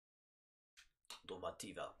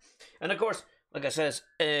domativa. And of course, like I says,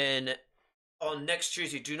 on next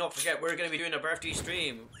Tuesday, do not forget, we're going to be doing a birthday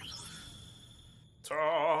stream.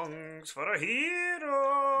 Songs for a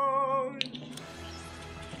hero.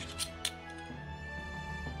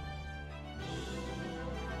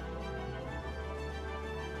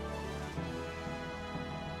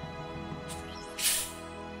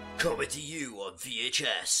 Coming to you on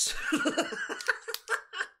VHS.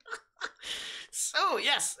 So,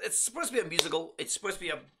 yes, it's supposed to be a musical. It's supposed to be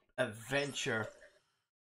an adventure.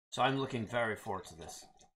 So I'm looking very forward to this.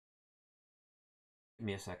 Give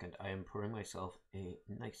me a second. I am pouring myself a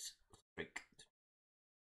nice drink.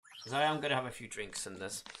 Because I am going to have a few drinks in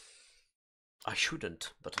this. I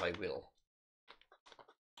shouldn't, but I will.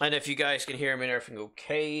 And if you guys can hear me and everything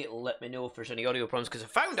okay, let me know if there's any audio problems. Because I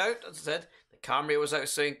found out, as I said, the camera was out of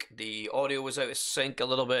sync. The audio was out of sync a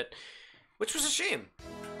little bit. Which was a shame.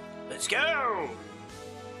 Let's go!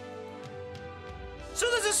 So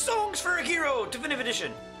this is Songs for a Hero Definitive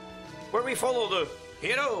Edition, where we follow the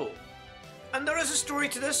hero. And there is a story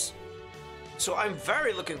to this. So I'm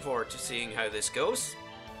very looking forward to seeing how this goes.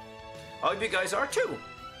 I hope you guys are too.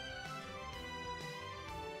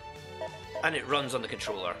 And it runs on the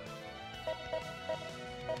controller.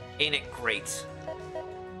 Ain't it great?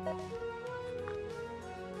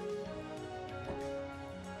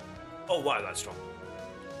 Oh wow, that's strong.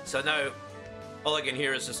 So now, all I can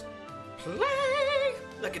hear is just play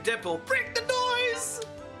like a Deadpool. Break the noise.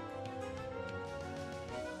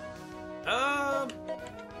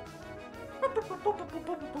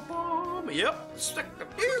 Yep, stick the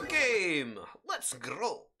new game. Let's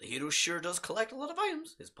grow. The hero sure does collect a lot of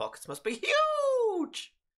items. His pockets must be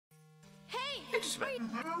huge. Hey, wait.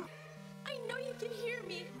 I know you can hear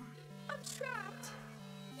me. I'm trapped.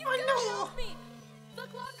 You I gotta know. help me. The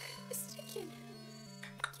clock is ticking.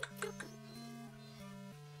 I can't feel it.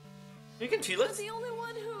 You can feel I'm it. the only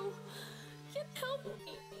one who can help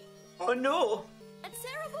me. Oh no. A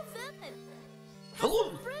terrible villain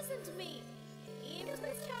Hello. imprisoned me in his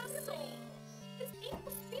castle. His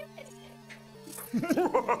evil spirit.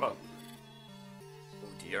 Oh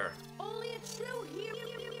dear. Only a true hero.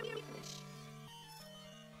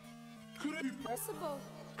 Could it be Possible.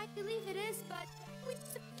 I believe it is, but please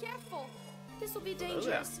be careful. This will be Hello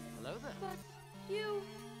dangerous. Hello there. But you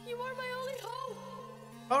are my only hope.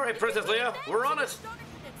 All right, Princess Leia, we're on it.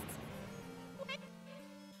 Wait,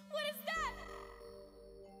 what is that?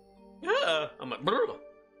 Yeah, I'm like, brr.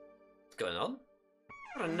 What's going on?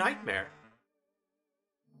 What a nightmare.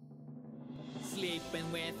 Sleeping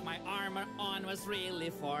with my armor on was really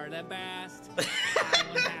for the best. I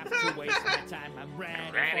won't have to waste my time. I'm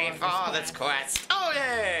ready for this quest. Oh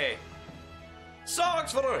yay!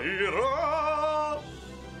 Songs for a hero.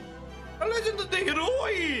 A legend of the hero.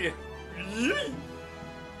 Yay!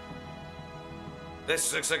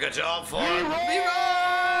 This looks like a job for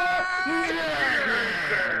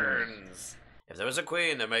Burns. If there was a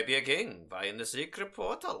queen, there might be a king. Find the secret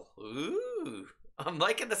portal. Ooh, I'm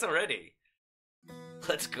liking this already.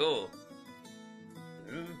 Let's go.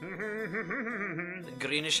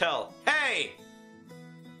 Greenish hell. Hey!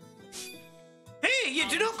 Hey, you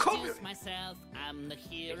do not call me. Myself, I'm the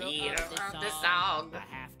hero, Hero of of the the song. song.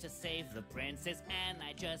 I have to save the princess, and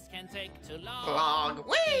I just can't take too long. Long. In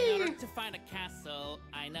Whee! order to find a castle,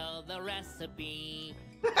 I know the recipe.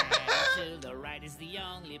 Heading to the right is the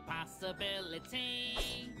only possibility.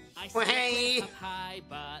 I Well, sit hey. up high,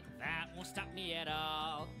 but that won't stop me at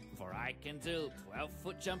all. For I can do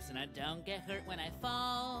 12-foot jumps and I don't get hurt when I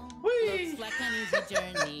fall. Whee! Looks like an easy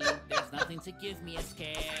journey. There's nothing to give me a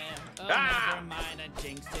scare. Oh, Ah! never mind, I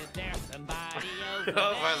jinxed it. There's somebody over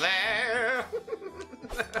Over there.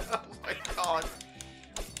 Oh my god.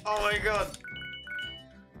 Oh my god.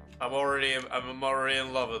 I'm already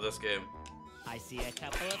in love with this game. I see a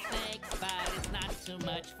couple of snakes, but it's not too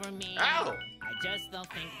much for me. Ow! I just don't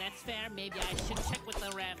think that's fair. Maybe I should check with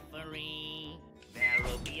the referee. There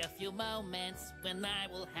will be a few moments when I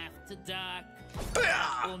will have to duck.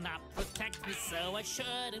 That will not protect me, so I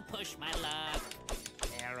shouldn't push my luck.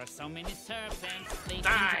 There are so many serpents, they seem to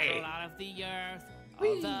Die. fall out of the earth.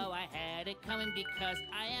 Although I had it coming because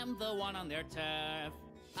I am the one on their turf.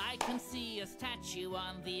 I can see a statue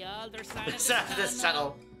on the other side of the This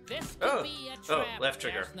tunnel. tunnel. This could Oh. be a Oh, trap. left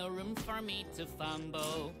trigger. There's no room for me to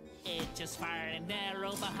fumble. It just fired an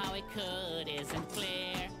arrow, but how it could isn't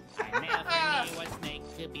clear. I never knew a snake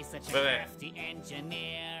could be such a Wait. crafty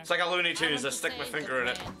engineer. It's like a Looney Tunes. I stick my finger in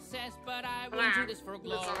it. Princess, but I won't do this for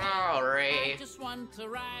glory. Glory. I just want to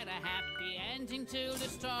write a happy ending to the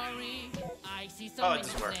story. I see so Oh, it many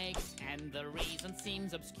doesn't work. snakes, and the reason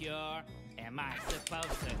seems obscure. Am I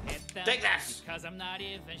supposed to hit them? Take that! Because I'm not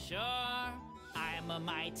even sure. I'm a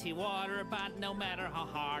mighty water, but no matter how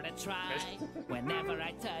hard I try, whenever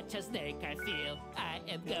I touch a snake, I feel I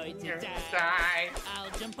am going to die. I'll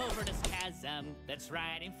jump over this chasm that's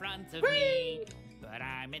right in front of me. But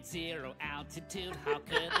I'm at 0 altitude, how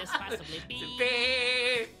could this possibly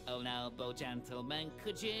be? Oh no, Bo gentlemen,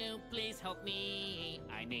 could you please help me?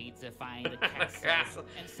 I need to find a castle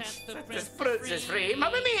and set the princess free.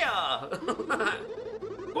 Mamma mia!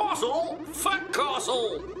 Castle? Fat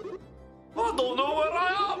castle! I don't know where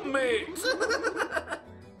I am, mate!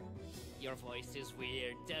 Your voice is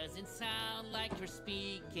weird, doesn't sound like you're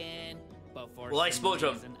speaking. But for Well, I some spoke to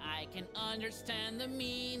him. reason I can understand the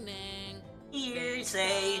meaning. You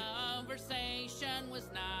say. Conversation was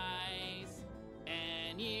nice,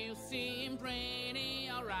 and you seem pretty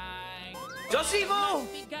alright. Just evil!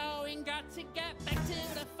 Must be going, got to get back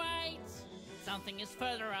to the fight. Something is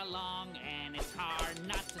further along, and it's hard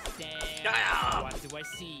not to stare. Yeah. What do I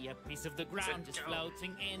see? A piece of the ground just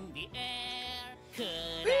floating in the air. Could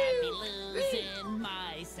I be losing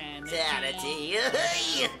my sanity?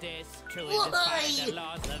 This truly defy the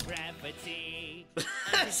laws of gravity.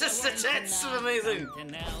 It's just it's amazing.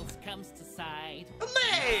 Something else comes to sight.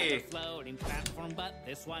 Hey! Another floating platform, but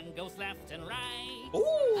this one goes left and right.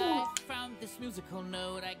 Ooh! I found this musical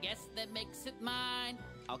note, I guess that makes it mine.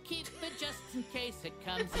 I'll keep it just in case it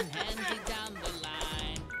comes in handy down the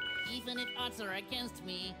line. Even if odds are against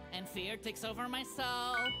me and fear takes over my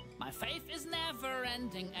soul, my faith is never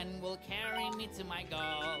ending and will carry me to my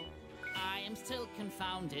goal. I am still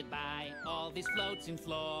confounded by all these floating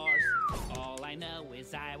floors. All I know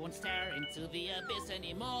is I won't stare into the abyss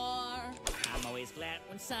anymore. I'm always glad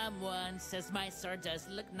when someone says my sword does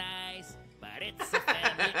look nice, but it's a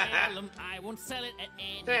family heirloom, I won't sell it at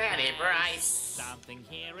any price. Something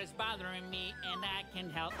here is bothering me and I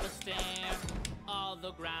can't help but stare. All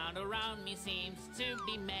the ground around me seems to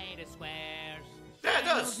be made of squares. Yeah, it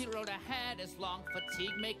does. The road ahead is long,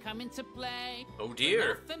 fatigue may come into play. Oh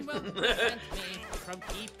dear. Nothing will prevent me from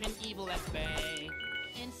keeping evil at bay.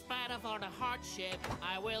 In spite of all the hardship,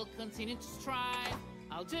 I will continue to strive.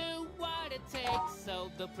 I'll do what it takes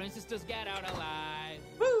so the princess does get out alive.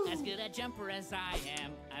 Woo. As good a jumper as I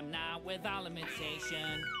am, I'm not without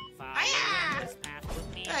limitation. Following this path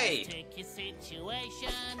would be Hey. a sticky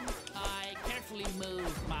situation. I carefully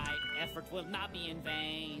move, my effort will not be in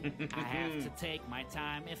vain. I have to take my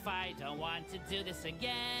time if I don't want to do this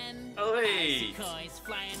again. Oh, I hey. see coins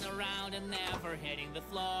flying around and never hitting the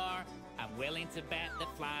floor. I'm willing to bet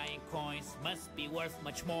that flying coins must be worth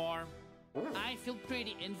much more. I feel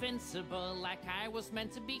pretty invincible, like I was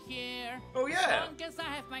meant to be here. Oh, yeah. As long as I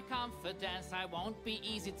have my confidence, I won't be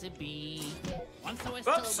easy to beat. Once I was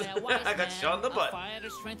Oops. told by a wise I got man, shot in the butt. a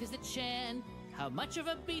fighter's strength is the chin. How much of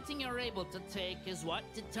a beating you're able to take is what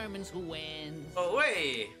determines who wins. Oh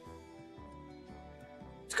wait.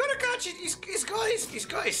 He's gonna catch it. He's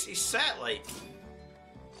got his set like.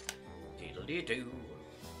 Diddly-doo.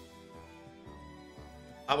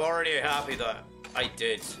 I'm already happy that I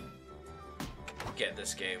did get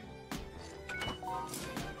this game.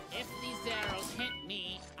 If these arrows hit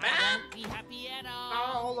me, I won't be happy at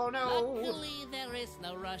all. Oh no! Luckily, there is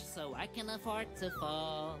no rush, so I can afford to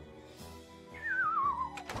fall.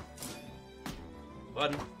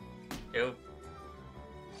 1, 2.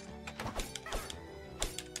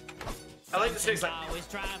 I like the six. Something's always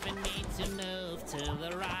driving me to move to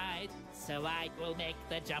the right, so I will make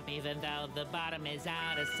the jump even though the bottom is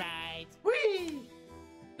out of sight. Whee!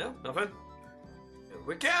 No, nothing. Here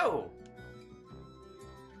we go.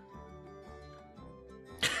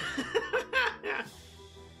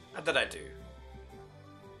 How did I do?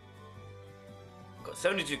 Got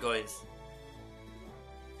 72 coins.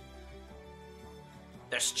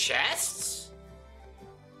 There's chests?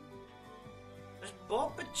 There's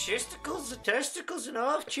bobbing chesticles and testicles and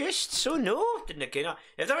half chests. Oh no, didn't I king?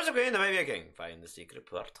 If there was a queen, there might be a king. Find the secret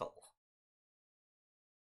portal.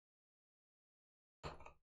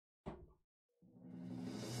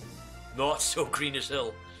 Not so green as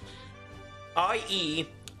hell. I.e.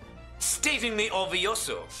 stating the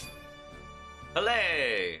obvioso. Hello!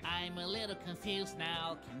 I'm a little confused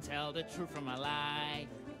now, can tell the truth from a lie.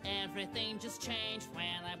 Everything just changed when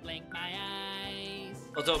I blinked my eyes.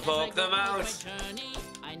 Well, don't poke them out. My journey,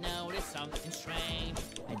 I noticed something strange.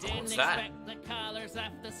 I didn't What's that? expect the colors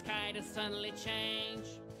of the sky to suddenly change.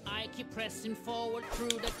 I keep pressing forward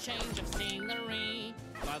through the change of scenery,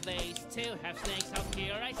 while they still have snakes out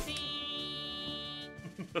here I see.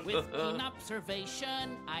 With keen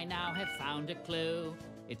observation, I now have found a clue.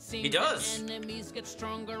 It seems He does. that enemies get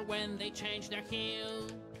stronger when they change their hue.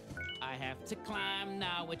 I have to climb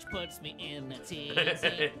now, which puts me in a tizzy.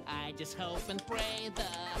 I just hope and pray the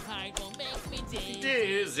height won't make me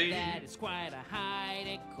dizzy. That is quite a height,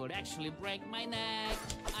 it could actually break my neck.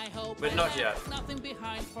 I hope but not yet. Nothing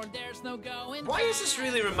behind, for there's no going. Why does this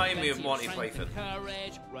really remind me of Monty Python?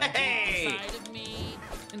 Hey! Of me.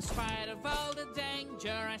 In spite of all the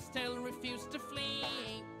danger, I still refuse to flee.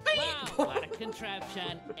 Wow, what a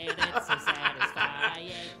contraption. It is so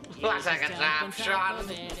satisfying. What a contraption.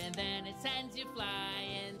 And then it sends you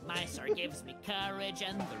flying. My sword gives me courage,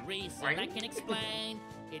 and the reason I can explain.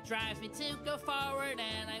 It drives me to go forward,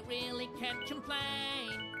 and I really can't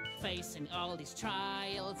complain. Facing all these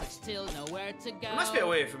trials, I still know where to go. There must be a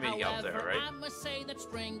way for me to get up there, right? I must say that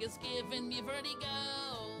spring is giving me vertigo.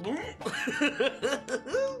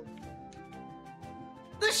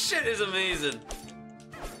 This shit is amazing.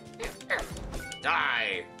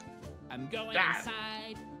 Die. I'm going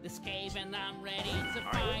inside this cave and I'm ready to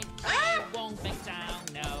fight. I won't back down,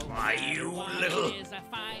 no. Why, you little... It is I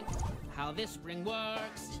find how this spring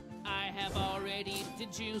works. I have already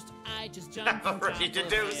deduced. I just jump on top of it and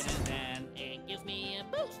then it gives me a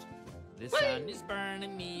boost. The sun is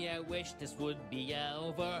burning me, I wish this would be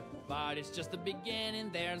over. But it's just the beginning,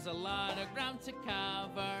 there's a lot of ground to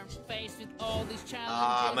cover. Faced with all these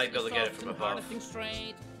challenges, I might be able to get it from above.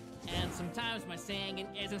 Straight. And sometimes my singing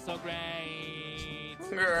isn't so great.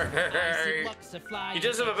 He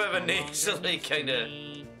does have a bit of a nasally kind of...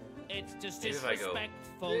 It's just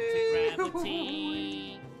disrespectful to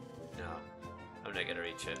gravity. No, I'm not gonna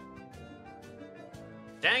reach it.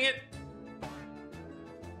 Dang it!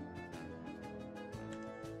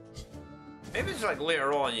 Maybe it's like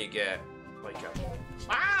later on you get like a...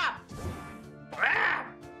 Ah! Ah!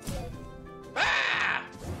 Ah!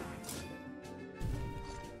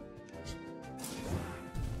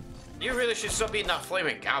 You really should stop eating that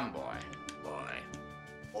flaming gum, boy.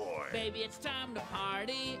 Boy. Baby, it's time to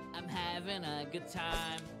party. I'm having a good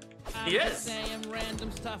time. I'm yes. saying random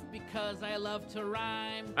stuff because I love to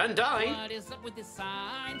rhyme. And die. What is up with the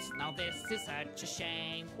signs? Now this is such a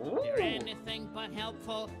shame. Ooh. They're anything but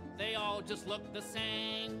helpful. They all just look the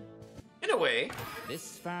same. In a way.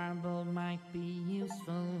 This fireball might be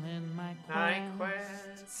useful in my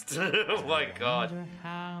quest. Oh my god. I wonder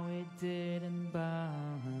how it didn't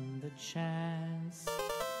burn the chest.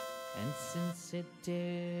 And since it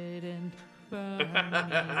didn't burn me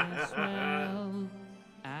as well,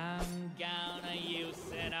 I'm gonna use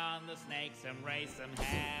it on the snakes and raise some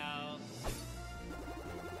hell.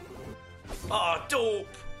 Oh,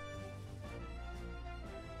 dope!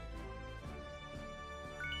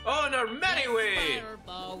 Oh, in a many way!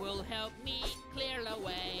 Fireball will help me clear the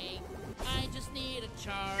way. I just need to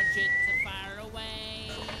charge it to fire away.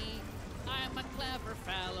 I'm a clever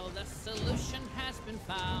fellow, the solution has been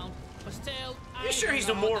found. But still, you sure he's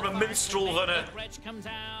no more of a minstrel than a... come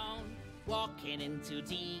down. Walking into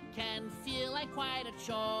D can feel like quite a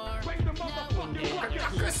chore. No one knew the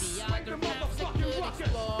other paths I could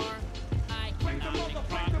explore. I cannot make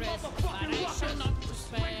progress, but I shall not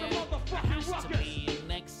despair. There has to be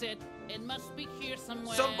an exit, it must be here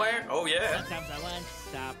somewhere. Somewhere? Oh yeah. Sometimes I want to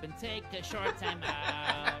stop and take a short time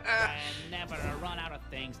out. And never run out of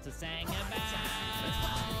things to sing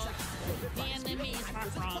about. The enemy's far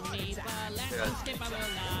from me, but let's escape I will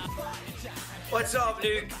not. What's up,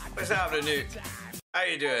 Nuke? What's happening, Nuke? How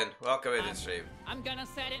you doing? Welcome to the stream. I'm gonna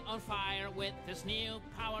set it on fire with this new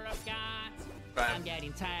power I've got. Right. I'm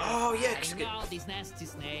getting tired of all these nasty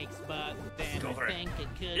snakes, but then I think it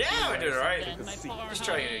could yeah, we're doing alright. Just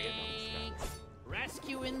try it again.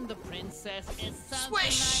 Rescuing the princess is something I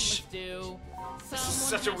must do. This is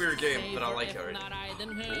such a weird game, but I like it already.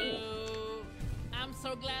 I'm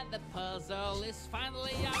so glad the puzzle is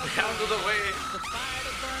finally out of the way.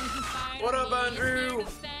 What up, Andrew?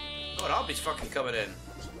 Oh, Albie's fucking coming in.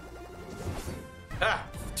 Ah,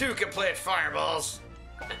 two complete fireballs.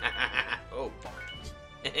 Oh.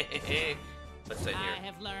 What's in here? I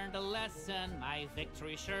have learned a lesson. My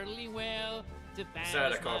victory surely will. Is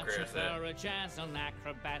that a conqueror thing? A jazz on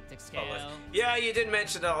acrobatic scale. Oh, yeah, you did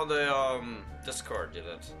mention that on the Discord, you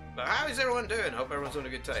did. But how is everyone doing? Hope everyone's having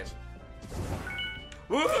a good time.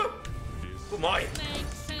 Woo! Oh my!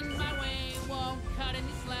 Snakes in my way won't cut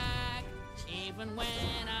any slack. Even when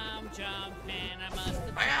I'm jumping, I must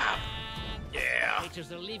attack. Yeah!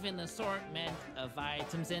 Creatures are leaving an assortment of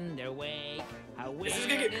items in their wake. How weird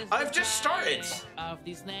is I've just started! Of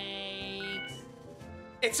these snakes.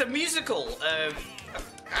 It's a musical.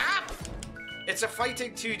 It's a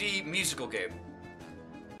fighting 2D musical game.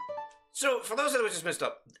 So, for those that have just messed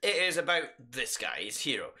up, it is about this guy, his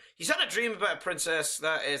hero. He's had a dream about a princess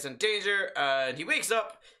that is in danger, and he wakes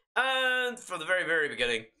up, and from the very, very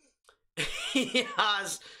beginning, he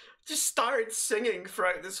has just started singing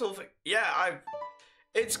throughout this whole thing. Yeah,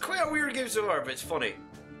 it's quite a weird game so far, but it's funny.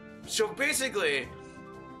 So basically,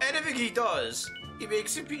 anything he does, he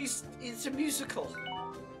makes a piece. It's a musical.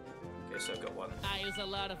 Okay, so I've got one. I use a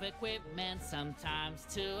lot of equipment, sometimes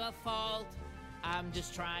to a fault. I'm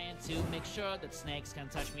just trying to make sure that snakes can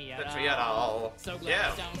touch me at all. So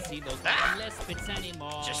glad I don't see those endless bits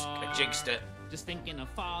anymore. Just I jinxed it. Just thinking of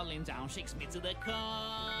falling down shakes me to the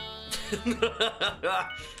core.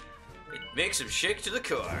 It makes him shake to the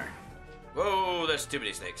core. Whoa, there's too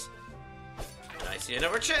many snakes. And I see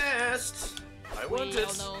another chest. I want it. We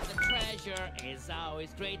all know the treasure is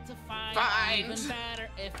always great to find. Even better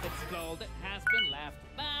if it's gold that has been left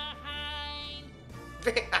behind.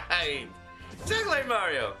 Behind. Exactly like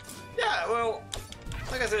Mario. Yeah, well,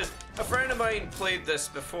 like I said, a friend of mine played this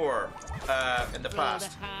before in the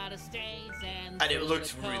past. And it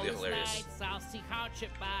looked really hilarious. I'll see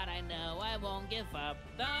hardship, but I know I won't give up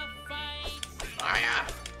the fight. Oh yeah.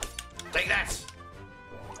 Take that.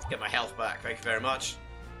 Get my health back. Thank you very much.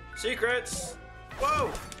 Secrets.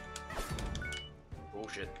 Whoa. Oh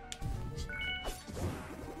shit.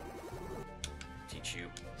 Teach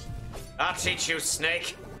you. I'll teach you,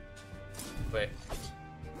 snake. Wait.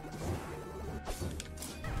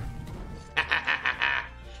 I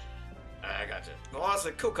got it. Well, that's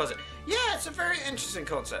a cool concept. Yeah, it's a very interesting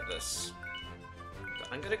concept, this. So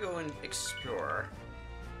I'm gonna go and explore.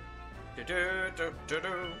 Nope.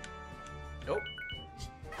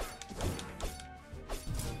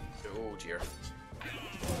 Oh dear.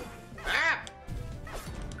 Ah!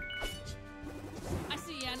 I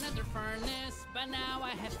see another furnace, but now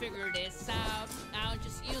I have figured this out. I'll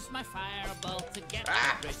just use my firebolt to get the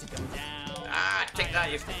bridge to come down. Take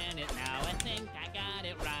that, you. I understand it now. I think I got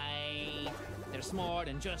it right. There's more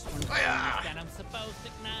than just one furnace that I'm supposed to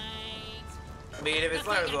ignite. I mean, if it's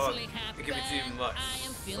Nothing like long, actually it can be too much. I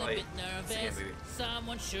am feeling a bit nervous.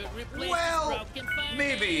 Someone should replace well, this broken furnace.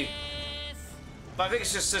 maybe. But I think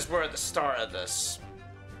it's just since we're at the start of this.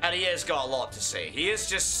 And he has got a lot to say. He has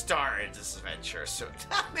just started this adventure, so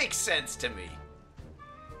that makes sense to me.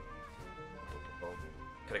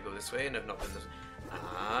 Can I go this way and I've not been this?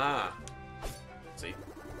 Ah. See?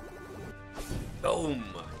 Boom.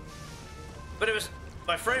 But it was,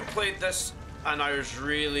 my friend played this and I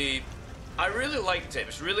really liked it. It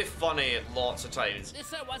was really funny at lots of times.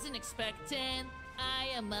 This I wasn't expecting. I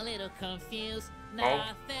am a little confused.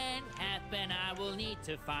 Nothing happened. I will need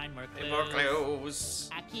to find more clues. More clues.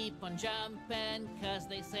 I keep on jumping because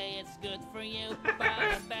they say it's good for you, but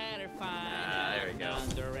I better find there we go.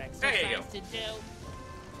 another exercise to do.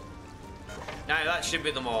 Now that should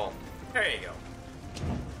be them all. There you go.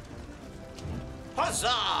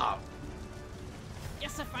 Huzzah!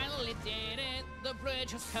 Yes, I finally did it. The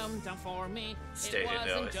bridge has come down for me. Stay it wasn't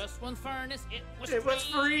Ellis. just one furnace, it was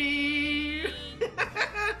free.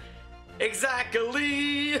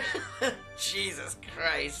 Exactly. Jesus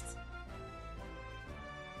Christ.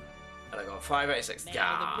 And I got 5 out of 6.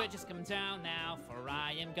 Now the bridge has come down now, for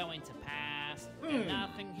I am going to pass. And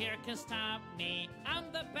nothing here can stop me.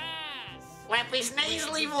 I'm the best. With his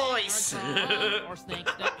nasally voice. Or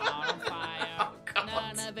snakes that are on fire.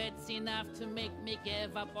 None of it's enough to make me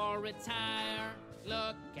give up or retire.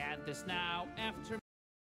 Look at this now after.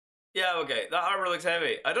 Yeah, okay. That armor looks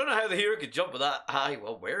heavy. I don't know how the hero could jump with that high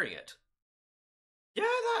while wearing it. Yeah,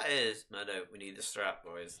 that is. No, we need the strap,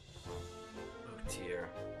 boys. Oh dear.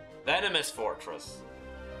 Venomous Fortress.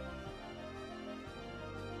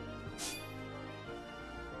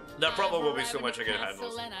 There probably will be so much I can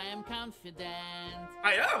handle. And I am confident.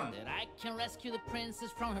 I am. That I can rescue the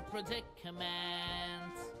princess from her predicament.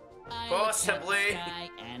 Possibly.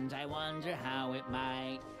 And I wonder how it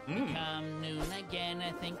might become noon again.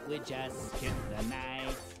 I think we just skip the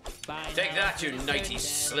night. Take that, you nighty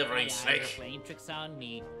slithering snake. Playing tricks on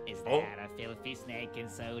me. Is that a filthy snake in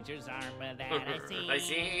soldier's armor that I see? I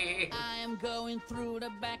see. I am going through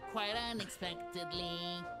the back quite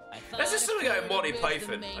unexpectedly. This is something out of Monty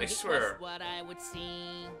Python, I swear. What I would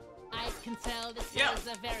see. I can tell this is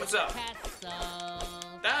a very what's up? castle.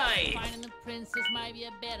 Die! Finding the princess might be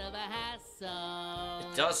a bit of a hassle.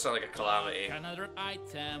 It does sound like a calamity. Another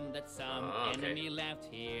item that some enemy left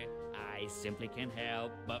here. I simply can't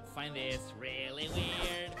help but find this really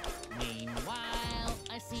weird. Meanwhile,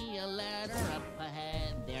 I see a ladder up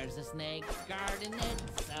ahead. There's a snake guarding it,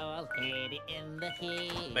 so I'll hit it in the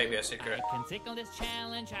head. Maybe a secret. I can tickle this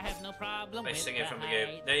challenge. I have no problem with singing from the height.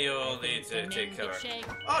 game. Then you'll need to take cover. Shake.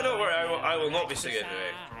 Oh, don't worry, I will not be singing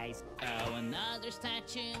today. Oh, another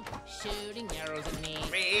statue shooting arrows at me.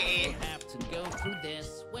 Me. I'll have to go through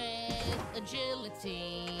this with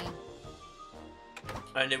agility.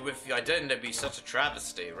 And if I didn't, it'd be such a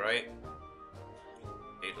travesty, right?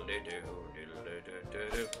 Diddle-doo-doo,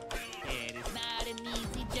 It is not an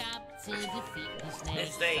easy job to defeat these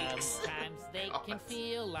snakes. Snakes. Sometimes they can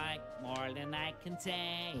feel like more than I can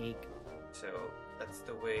take. So, that's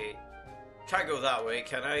the way. Can't go that way,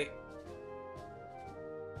 can I?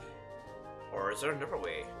 Or is there another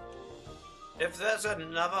way? If there's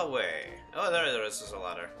another way. Oh, there is. There's a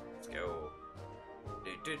ladder. Let's go.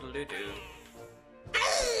 Do-do-do-do-do.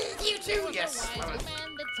 You too, yes. There was a wise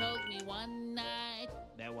man that told me one night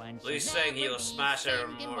that one should He's saying never he'll be smash her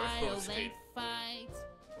singing more while full they speed. fight.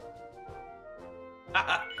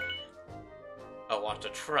 I want a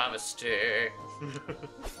travesty.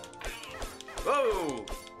 Whoa!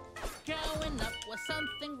 Growing up was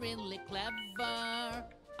something really clever.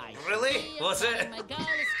 I Really? should be Was a it? My goal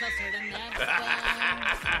is closer than ever.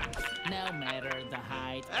 No matter the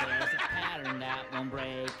height, there's a pattern that won't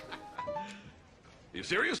break. You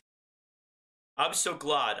serious? I'm so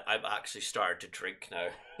glad I've actually started to drink now.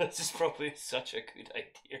 This is probably such a good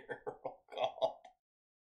idea. Oh god.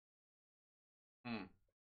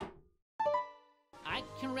 I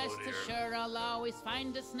can rest dear. assured I'll always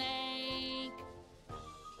find a snake.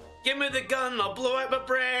 Give me the gun, I'll blow out my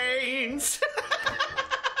brains!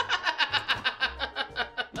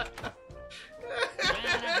 When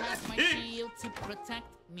I have my shield to protect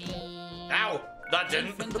me. Ow! That In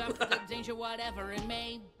didn't. front of the danger, whatever it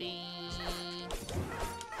may be.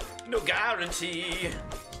 No guarantee.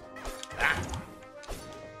 Ah.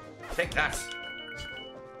 Take that.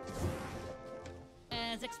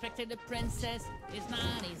 As expected, the princess is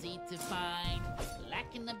not easy to find.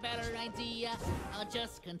 Lacking a better idea, I'll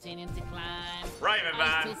just continue to climb. Right, my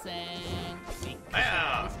I man. still sing, because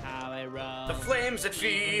Yeah. that is how I roll. The flames that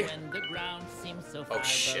flee. Even when the ground seems so far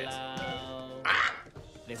shit. below. Ah.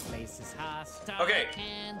 This place is hostile. Okay. I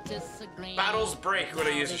can't disagree. Battles break when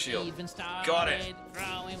I Now use a they've shield. even Got it. started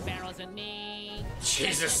Throwing barrels at me.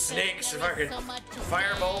 Jesus, snakes, There fucking is so much at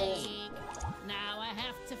fireballs. stake. Now I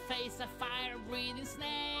have to face a fire-breathing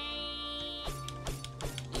snake.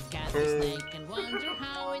 Look at the snake and wonder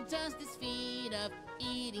how it does this feat of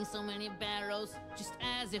eating so many barrels just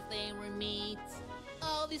as if they were meat.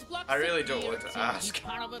 All these blocks I really don't appear want to be ask.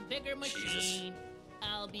 part of a bigger Jesus. machine.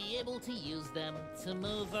 I'll be able to use them to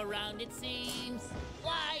move around, it seems.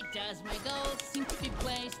 Why does my goal seem to be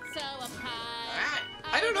placed so up high?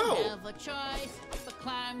 I don't know. Have a choice but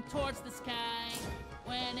climb towards the sky.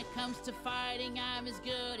 When it comes to fighting, I'm as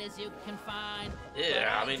good as you can find.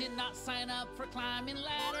 Yeah, But I mean- did not sign up for climbing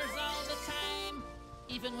ladders all the time.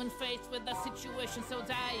 Even when faced with a situation so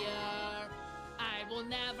dire, I will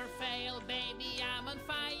never fail, baby, I'm on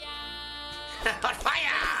fire. On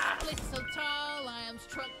fire! Place so tall, I am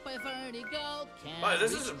struck by vertigo. Can't Wow,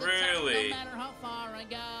 this reach is the top really- No matter how far I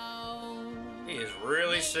go. He is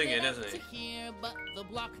really Made singing, it up isn't he? to here, but the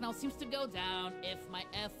block now seems to go down. If my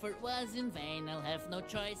effort was in vain, I'll have no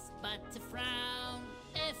choice but to frown.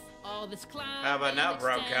 If all this climb How about now,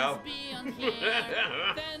 bro, cow? beyond here,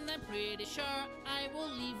 then I'm pretty sure I will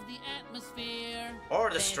leave the atmosphere. Or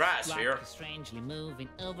the This stratosphere. block is strangely moving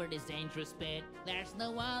over this dangerous bit. There's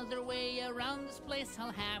no other way around this place.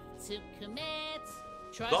 I'll have to commit.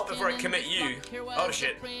 Not before I Trusting in commit this you. block here Oh, was a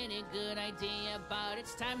shit. pretty good idea, but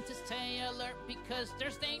it's time to stay alert because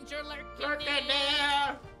there's danger lurking Lurking near.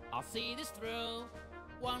 there. I'll see this through,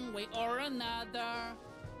 one way or another.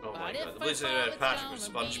 Oh my But if god, the I Blizzard fall, and it's Patrick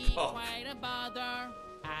with gonna be SpongeBob. quite a bother.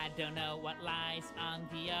 I don't know what lies on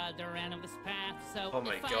the other end of this path, so Oh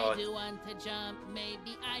my if God. I do want to jump,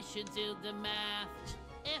 maybe I should do the math.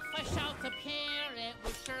 If I shout up here, it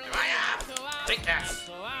will surely Fire! echo out, Take that.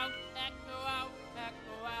 echo out, echo out,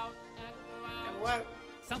 echo out, echo out. What?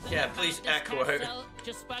 Something Yeah, about please this echo out. castle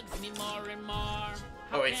just bugs me more and more.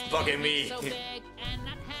 Oh, it's How can bugging it be me. so big and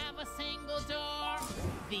not have a single door?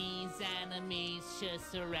 These enemies should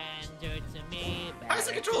surrender to me. How's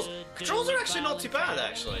the controls? Better to Controls do are it actually not too bad,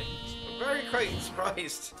 actually. I'm very quite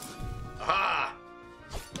surprised. Aha!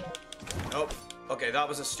 Oh, okay, that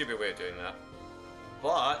was a stupid way of doing that.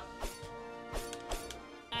 But,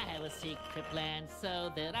 I have a secret plan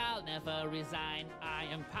so that I'll never resign. I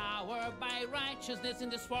am powered by righteousness in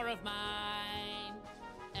this war of mine.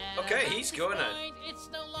 And Okay, at he's this going it. point, it's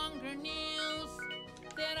no longer news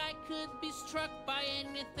that I could be struck by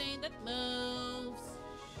anything that moves.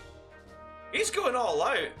 he's going all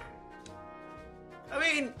out. I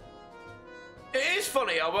mean, it is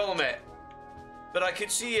funny, I will admit. But I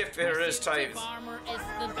could see if there is My times. sense of armor is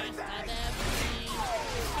the best I've ever seen.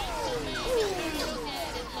 So many girls,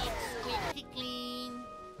 yet it looks squeaky clean.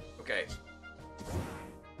 Okay.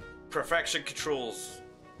 Perfection controls.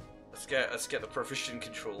 Let's get the proficient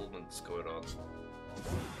controlments going on.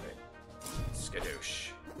 Okay. Skadoosh.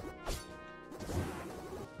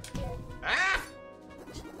 Ah!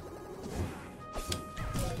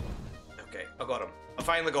 Okay, I got him. I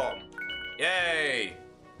finally got him. Yay!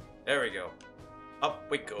 There we go. Up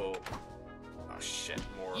we go. Oh shit,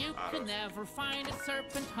 more You arrows. could never find a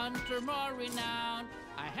serpent hunter more renowned.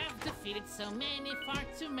 I have defeated so many, far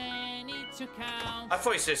too many to count. I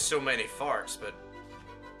thought you said so many farts, but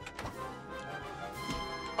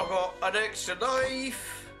I got an extra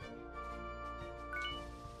knife.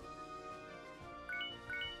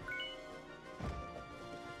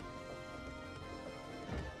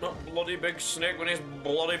 Not bloody big snake with his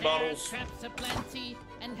bloody bottles. Traps aplenty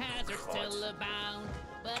and hazards God. still abound.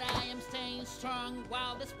 But I am staying strong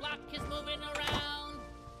while this block is moving around.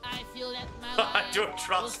 I feel that my I life don't will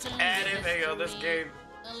trust soon be anything on this history. game.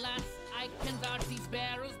 Alas, I can dodge these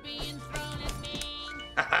barrels being thrown at me.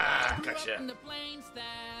 Haha, Grew up gotcha. in the plains,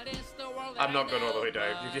 that is the world I'm I not going all the know, way down.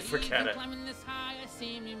 You but can forget even it. climbing this high, I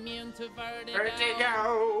seem immune to vertigo.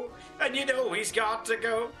 Vertigo, and you know he's got to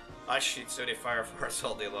go. I shoot so many fire farts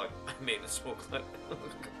all day long. I made the smoke like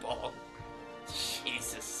a ball.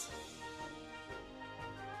 Jesus.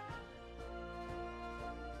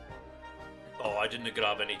 Oh, I didn't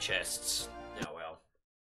grab any chests. Yeah, well.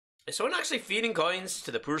 Is someone actually feeding coins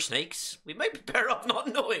to the poor snakes? We might be better off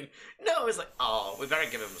not knowing. No, it's like, oh, we better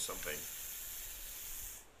give him something.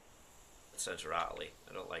 That sounds rattly.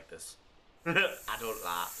 I don't like this. I don't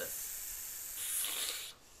like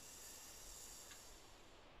this.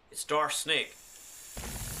 It's Darth Snake.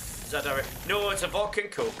 Is that right? No, it's a Vulcan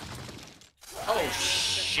Coke. Oh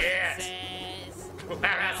shit!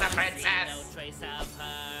 Where is the No princess? trace of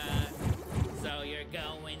her. So you're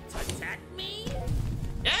going to attack me?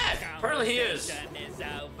 Yeah, apparently he is. Conversation is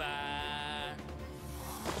over.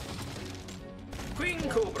 Queen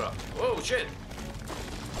Cobra. Whoa, shit.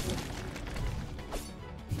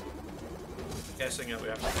 Guessing that we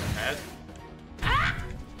have to head.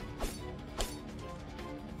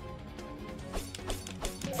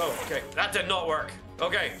 Oh, okay. That did not work.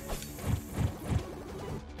 Okay.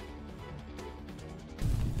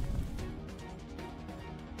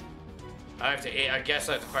 I have to. I guess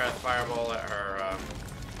I have to fire the fireball at her.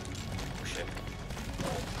 Oh shit!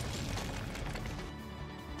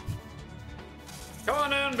 Come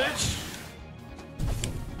on in, bitch!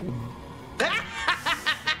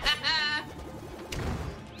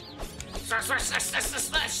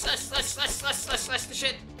 Slash the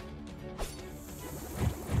shit!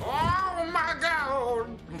 Oh my god!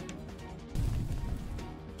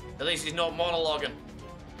 At least he's not monologuing.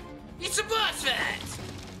 It's a boss fight!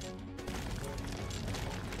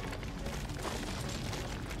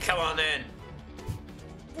 Come on then.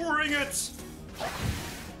 Bring it!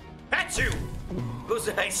 That's you! Who's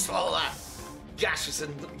the ice swallow that? Gaseous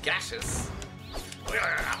and gaseous.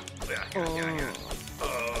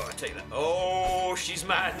 Oh, I take that. Oh, she's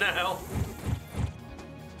mad now.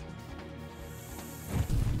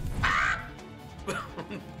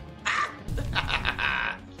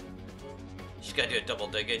 She's gotta do a double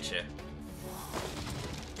dig, ain't she?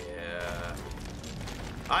 Yeah.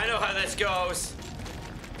 I know how this goes.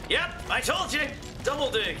 Yep, I told you. Double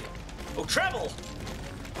dig. Oh, treble.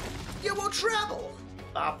 You will treble.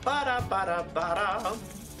 Ba-ba-da-ba-da-ba-da.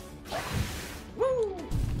 Woo.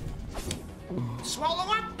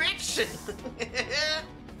 Swallow up, bitch.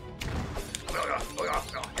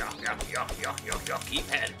 Keep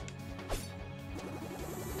heading.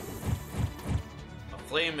 A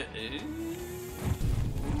flame.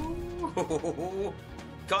 Ooh.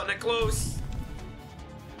 Cutting it close.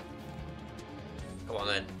 Come on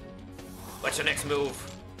then. What's your next move?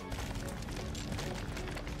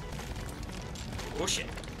 Oh shit.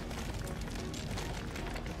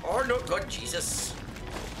 Oh no, God, Jesus.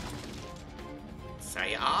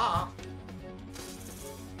 Say ah.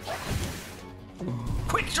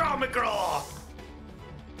 Quick draw, McGraw!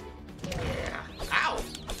 Yeah. Ow!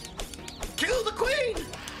 Kill the queen!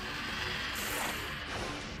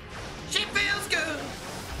 She feels good!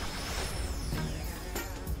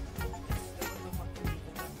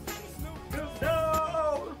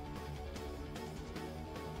 No!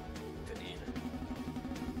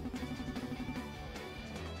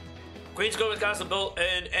 Queen's Court Castle built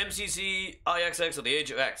in MCC IXX of the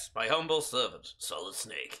Age of X by humble servant, Solid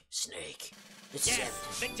Snake. Snake. It's Yes,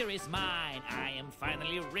 savage. victory is mine. I am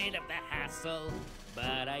finally rid of the hassle.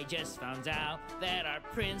 But I just found out that our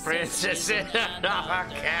princess is in another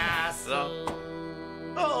castle.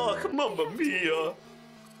 Oh, Mamma Mia!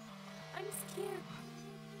 I'm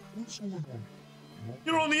scared.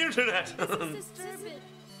 You're on the internet! This is disturbing.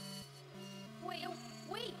 Wait,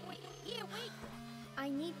 yeah, wait. I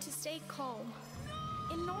need to stay calm.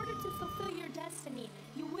 In order to fulfill your destiny,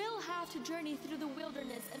 you will have to journey through the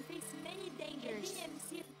wilderness and face many dangers.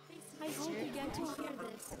 I hope you get to hear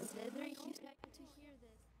this.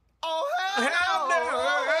 Oh, hell no!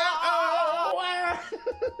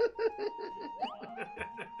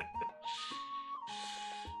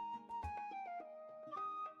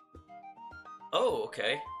 Oh,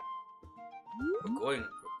 okay. We're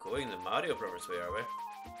going the Mario Brothers way, are we?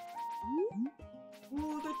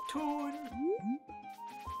 Oh, the tone.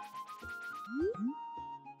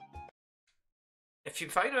 If you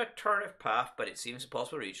find an alternative path, but it seems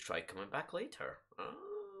impossible to reach, try coming back later. Oh,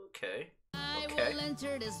 okay. I Okay. will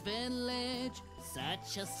enter this village,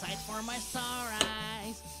 such a sight for my sore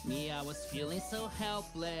eyes. Me, I was feeling so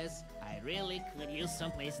helpless. I really could use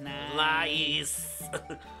someplace nice. Nice.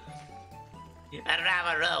 I'd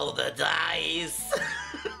rather roll the dice.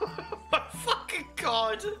 Oh, fucking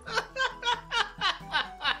god.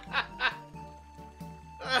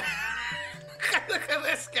 Look at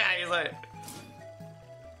this guy. He's like,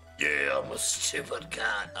 yeah, I'm a stupid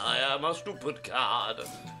cat. I am a stupid cat.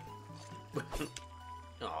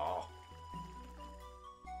 Aww.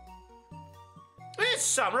 It's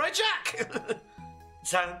Samurai Jack.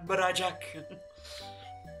 Samurai Jack.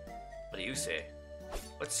 What do you say?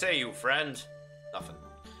 What say you, friend? Nothing.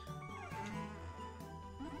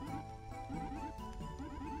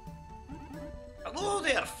 Hello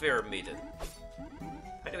there, fair maiden.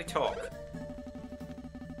 How do we talk?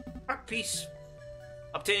 Heart piece.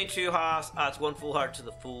 Obtaining 2 hearts adds 1 full heart to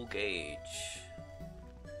the full gauge.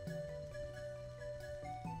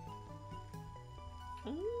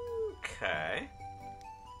 Okay.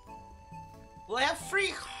 Well, I have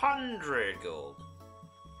 300 gold.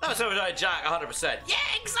 That was over Jack, 100%. Yeah,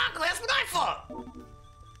 exactly, that's what I thought!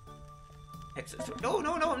 No,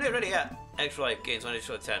 I'm not ready yet. Extra life gains 1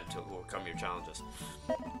 additional attempt to overcome your challenges.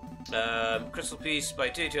 Crystal piece, by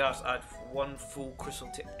 2 hearts, add 1 full crystal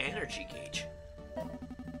to energy gauge.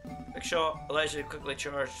 Quick shot allows you to quickly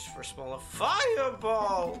charge for smaller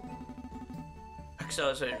fireball.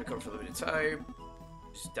 Accelerates recover for a limited time.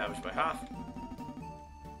 Just damaged by half.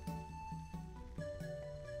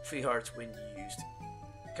 3 hearts when used.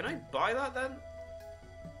 Can I buy that then?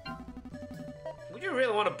 Would you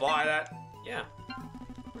really want to buy that? Yeah.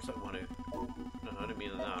 Of course I want to. No, I didn't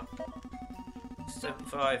mean that.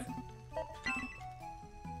 75.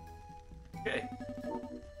 Okay.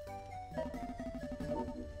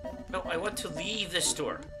 No, I want to leave this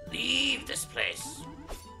store. Leave this place.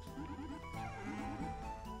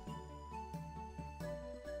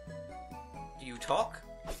 Do you talk?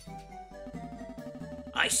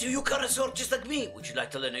 I see you got a sword just like me. Would you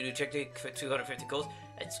like to learn a new technique for 250 gold?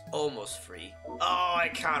 It's almost free. Oh, I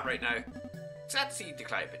can't right now. Sad to see you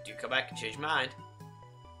decline, but do come back and change your mind.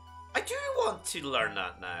 I do want to learn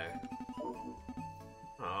that now.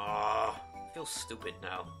 Oh, I feel stupid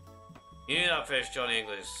now. You knew that fish, Johnny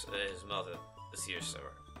English, his mother, this year's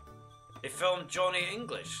summer. They filmed Johnny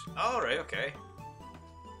English. Alright, okay.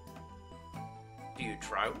 Do you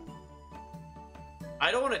trout?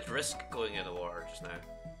 I don't want to risk going in the water just now.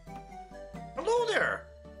 Hello there!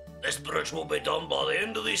 This bridge will be done by the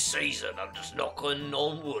end of this season. I'm just knocking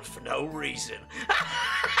on wood for no reason.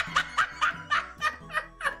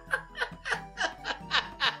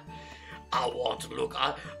 I want to look.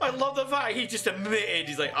 I love the fact he just admitted.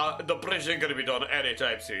 He's like, the bridge ain't gonna be done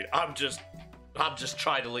anytime soon. I'm just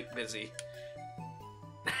trying to look busy.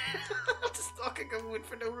 I'm just knocking on wood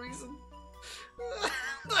for no reason.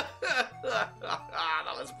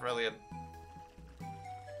 That was brilliant.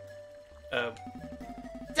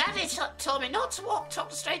 Daddy told me not to walk top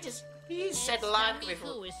the strangers. He said loudly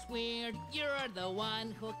before. Who is weird? You're the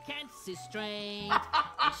one who can't see straight.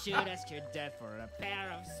 You should ask your dad for a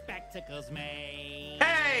pair of spectacles made.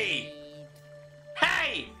 Hey!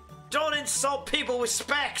 Hey! Don't insult people with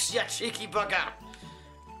specs, you cheeky bugger!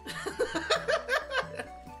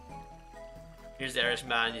 Here's the Irish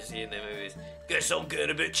man you see in the movies. Guess I'm getting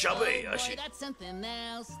a bit chubby. Oh boy, that's something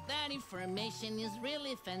else. That information is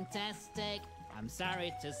really fantastic. I'm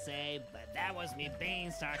sorry to say, but that was me being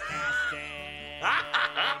sarcastic.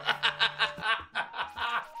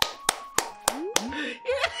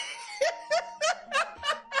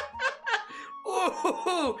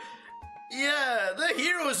 Ooh, yeah, the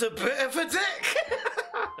hero's a bit of a dick.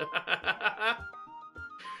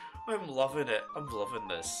 I'm loving it. I'm loving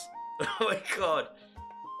this. Oh my god.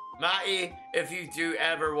 Matty, if you do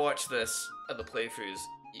ever watch this and the playthroughs,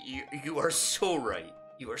 you are so right.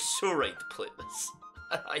 You are so right to play this.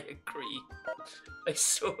 I agree. I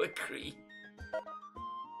so agree.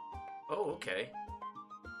 Oh, okay.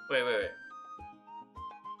 Wait.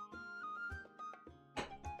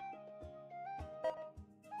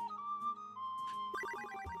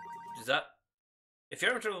 If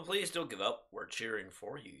you're in trouble, please don't give up. We're cheering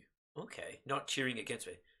for you. Okay, not cheering against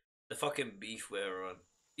me. The fucking beef we're on.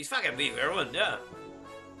 He's fucking beef, everyone, yeah.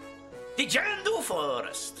 The Jandal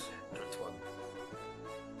Forest. That's one.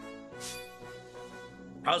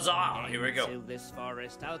 Huzzah! Here we go. Into this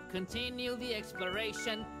forest, I'll continue the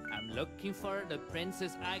exploration. I'm looking for the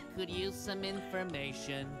princess. I could use some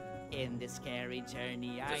information. In this scary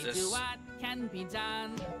journey, I do what can be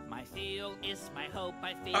done. My field is my hope.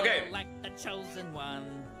 I feel like the chosen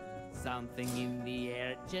one. Something in the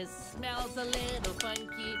air just smells a little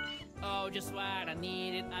funky. Oh, just what I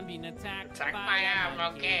needed. I'm being attacked by a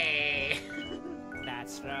monkey.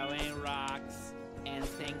 That's throwing rocks and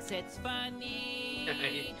thinks it's funny.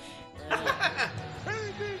 I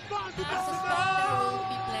suspect there will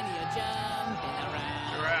be plenty of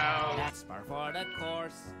jumping around. That's par for the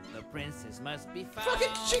course. The princess must be found.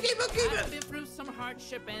 Fucking cheeky monkey man! I've been through some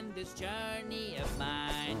hardship in this journey of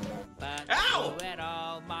mine, but ow! through it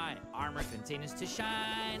all, my armor continues to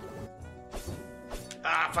shine.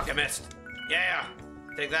 Ah, fucking missed. Yeah,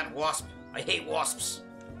 take that, wasp. I hate wasps.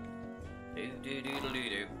 Do.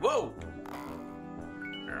 Whoa!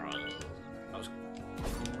 That was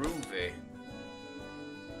groovy.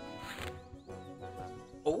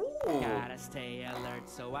 Oh! Gotta stay alert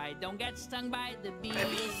so I don't get stung by the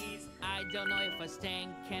bees. I don't know if a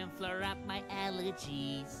sting can flare up my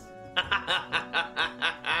allergies.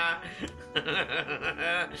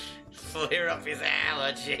 Flare up his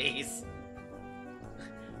allergies.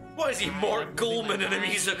 Why is he Mark Goldman in a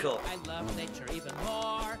musical? I love nature even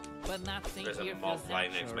more, but nothing There's a here moth feels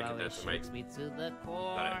flying next, making natural. that It to me. shakes me to the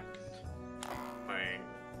core.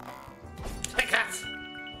 Take that!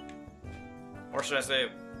 Or should I say,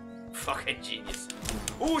 fucking genius.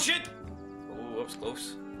 Oh shit! Oh, that was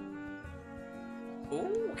close.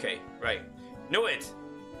 Oh, okay, right. Know it.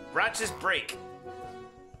 Branches break.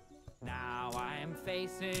 Now I'm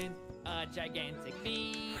facing a gigantic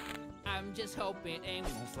bee. I'm just hoping it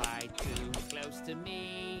won't fly too close to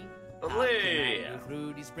me. How can I move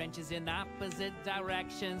through these branches in opposite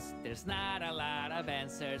directions? There's not a lot of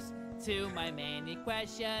answers to my many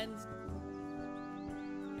questions.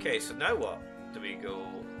 Okay, so now what? Do we go?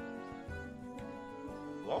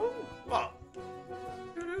 Whoa! What?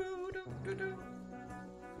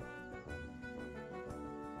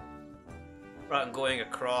 Right, I'm going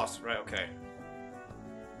across. Right, okay.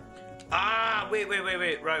 Ah, wait.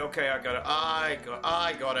 Right, okay, I got it. I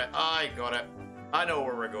got it. I know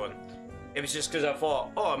where we're going. It was just because I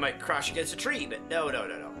thought, oh, I might crash against a tree, but no.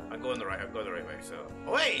 I'm going the right way. So,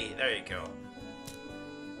 wait, there you go.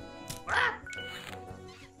 Ah!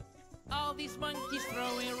 All these monkeys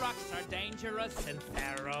throwing rocks are dangerous and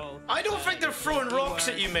feral. I don't think they're throwing rocks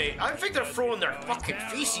at you, mate. I think they're throwing their fucking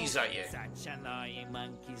feces at you. Such annoying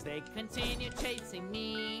monkeys, they continue chasing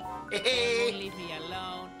me. Hey. They won't leave me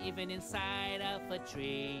alone, even inside of a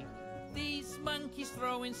tree. These monkeys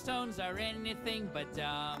throwing stones are anything but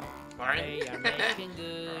dumb. They are making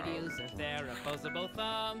good use of their opposable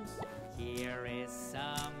thumbs. Here is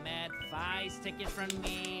some advice, take it from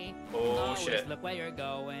me. Oh, always shit. Look where you're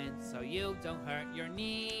going so you don't hurt your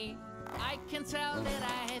knee. I can tell that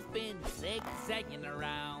I have been zigzagging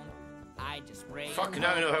around. I just pray. Fuck,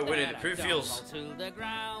 now I know how Winnie the Pooh don't feels. fall to the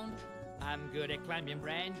ground. I'm good at climbing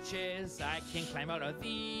branches. I can climb out of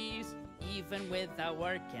these. Even without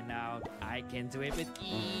working out, I can do it with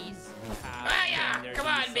ease. How can there Come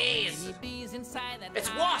be on, so bees! many bees inside that It's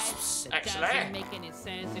hive? wasps, That actually. doesn't make any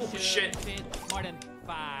sense. It Oh, shouldn't shit. fit more than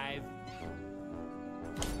 5.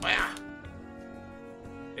 Ah.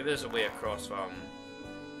 Maybe there's a way across from.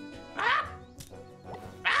 I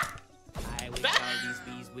wish all these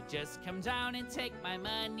bees would just come down and take my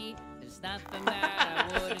money. There's nothing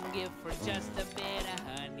that I wouldn't give for just a bit of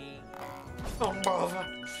honey. Oh, bother.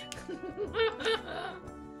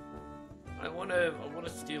 I wanna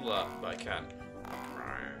steal that, but I can't.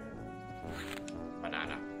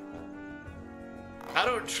 Banana. I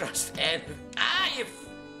don't trust any.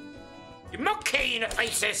 You monkey in the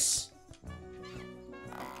faces!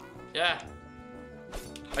 Yeah.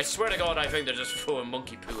 I swear to God, I think they're just throwing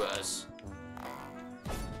monkey poo at us.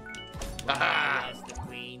 Why was the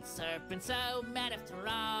queen serpent so mad after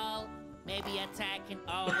all? Maybe attacking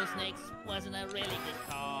all those snakes wasn't a really good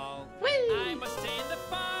call. I must stay in the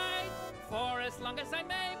fight for as long as I'm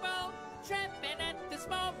able. Trapping at this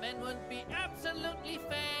moment would be absolutely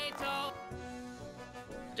fatal.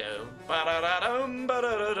 Ba-da-da-dum,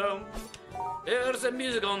 ba-da-da-dum. There's a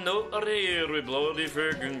musical note, or here we bloody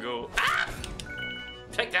fucking go. Ah!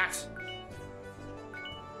 Take that!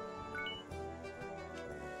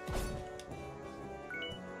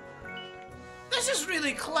 The This is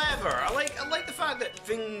really clever. I like the fact that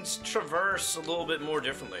things traverse a little bit more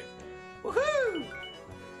differently. Woohoo!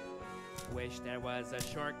 Wish there was a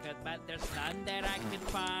shortcut, but there's none that I could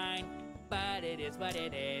find. But it is what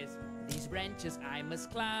it is. These branches I must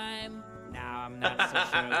climb. Now I'm not so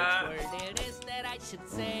sure which word it is that I should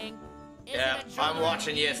sing. Is Yeah, it a I'm trouble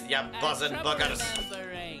watching you, you buzzing trouble buggers.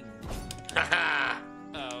 remembering? Haha!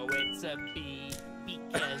 Oh, it's a bee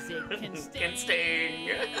because it can sting. Can sting.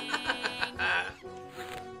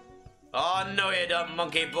 Oh no, you don't,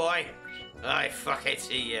 monkey boy. I fucking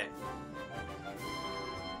see you.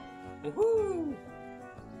 Woohoo!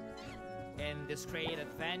 In this great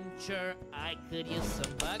adventure, I could use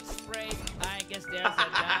some bug spray. I guess there's a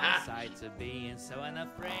downside to being so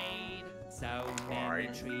unafraid. So many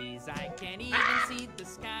trees, I can't even see the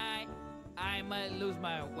sky. I might lose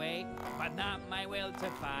my way, but not my will to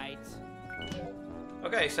fight.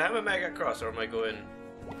 Okay, so how am I get across, or am I going?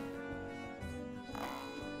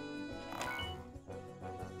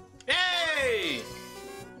 Hey!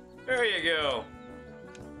 There you go.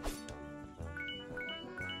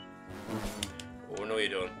 Oh no, you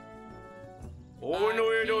don't. Oh no,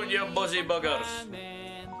 you don't, you buzzy buggers.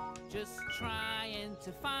 Just trying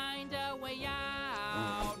to find a way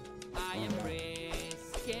out. I am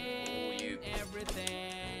risking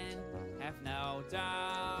everything. Have no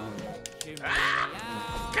doubt. Hear me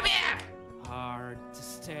out. Come here! Hard to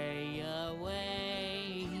stay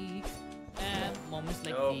away. At moments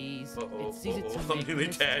like these, it's easy to I'm make nearly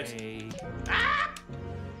dead. mistake.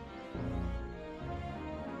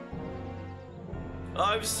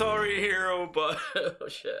 I'm sorry, hero, but oh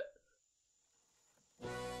shit.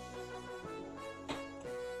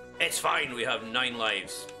 It's fine, we have 9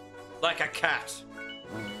 lives. Like a cat.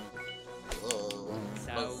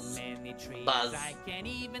 So many trees, Buzz. I can't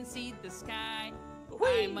even see the sky.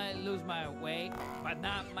 Whee! I might lose my way, but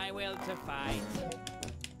not my will to fight.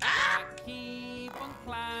 I keep on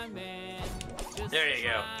climbing, just There you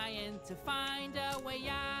go. trying to find a way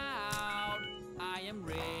out. I am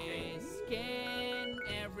risking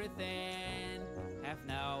everything, have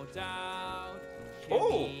no doubt. Hear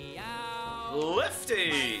Oh! me out.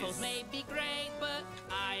 Lifties! Muscles may be great, but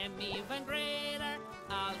I am even greater.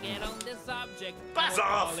 I'll get on this object. Buzz I'll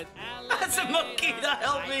off! call it That's a monkey elevator. that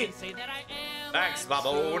helped I me. can say that I am Thanks, a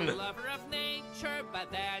baboon. true lover of nature, but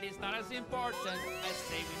that is not as important as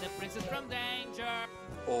saving the princess from danger.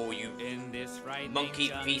 Oh, you In this frightening monkey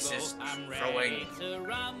jungle, feces I'm throwing. ready to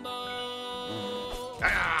rumble.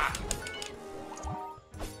 Ah!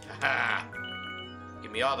 Haha!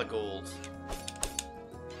 Give me all the gold.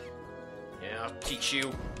 Yeah, I'll teach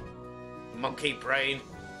you, monkey brain.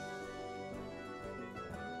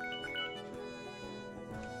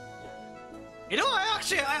 You know,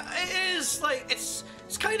 it is like it's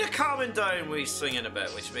kind of calming down when he's singing a bit,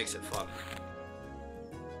 which makes it fun.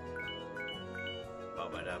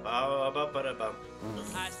 Ba-ba-da-ba-ba-ba-da-bum.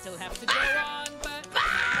 I still have to go on, but now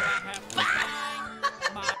I have to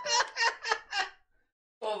find my...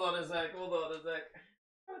 Hold on a sec.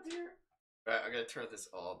 Oh dear. Right, I'm gonna turn this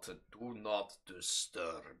on to do not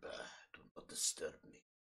disturb. Do not disturb me.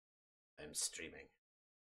 I'm streaming.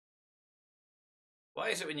 Why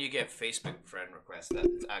is it when you get Facebook friend requests that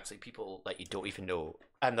it's actually people that you don't even know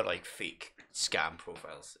and they're like fake scam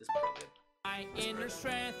profiles? It's brilliant. My inner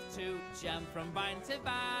strength to jump from vine to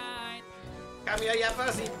vine. Come here, you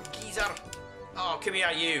fuzzy geezer. Oh, come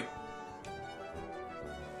here, you.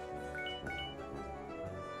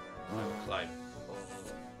 Climb.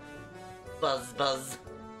 Buzz, buzz.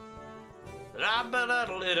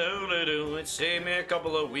 Rabba-da-da-da-da-da-da. It saved me a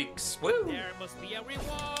couple of weeks. Woo! There must be a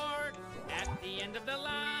reward at the end of the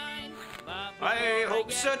line. But I before hope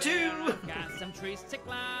get so too. there, I've got some trees to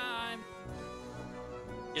climb.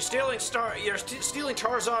 You're stealing stealing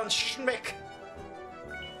Tarzan's schmick.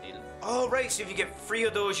 Oh right, so if you get 3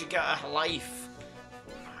 of those, you get a life.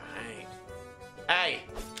 Right. Hey.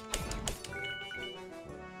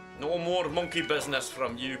 No more monkey business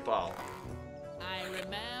from you, pal. I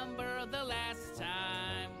remember the last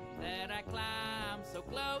time that I climbed so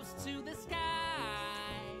close to the sky.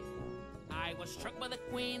 I was struck by the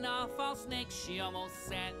queen of all snakes. She almost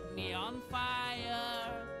set me on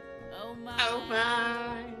fire. Oh my. Oh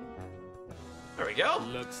my. There we go.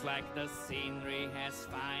 Looks like the scenery has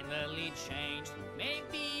finally changed.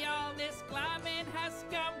 Maybe all this climbing has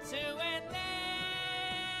come to an end.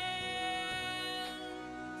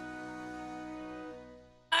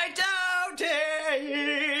 I doubt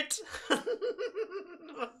it.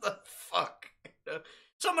 What the fuck?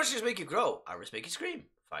 So much just make you grow. Hours make you scream.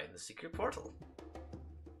 Find the secret portal.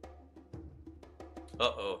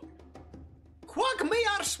 Uh-oh.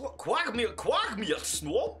 Quagmire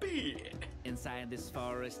Swampy. Inside this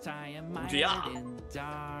forest I am mired Yeah. in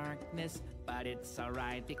darkness, but it's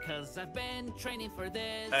alright because I've been training for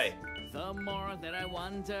this. Hey. The more that I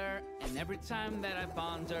wonder, and every time that I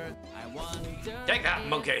ponder, I wonder Take that, if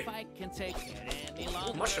monkey. I can take it any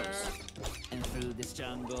longer. mushrooms. And through this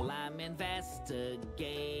jungle I'm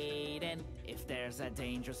investigating. If there's a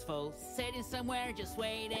dangerous foe sitting somewhere just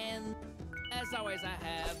waiting. As always I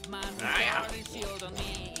have my guardian shield on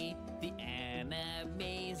me. The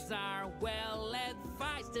enemies are well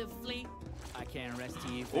advised to flee. I can't rest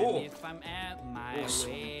even if I'm at my wits'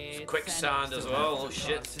 Quicksand as end. well. Oh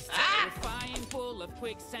shit. Terrifying, full of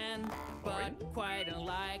quicksand, but quite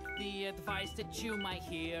unlike the advice that you might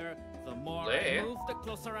hear. The more I move, the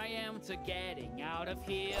closer I am to getting out of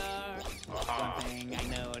here. One thing I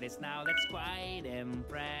notice now that's quite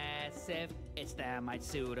impressive, it's that my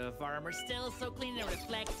suit of armor still so clean and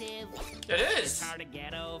reflective. It is. It's hard to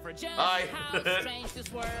get over just Hi. how strange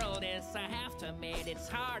this world is. I have to admit it's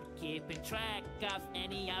hard keeping track of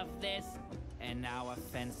any of this. And now a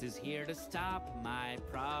fence is here to stop my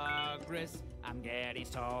progress. I'm getting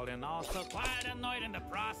stalled and also quite annoyed in the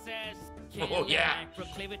process. Oh, yeah. My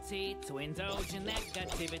proclivity to indulge in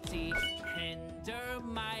negativity hinder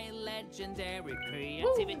my legendary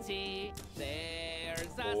creativity. There's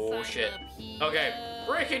a sign shit. up here Okay.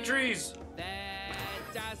 Breaking trees. that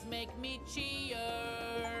does make me cheer.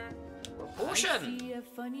 I Potion. see a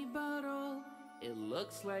funny bottle. It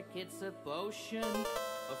looks like it's a potion.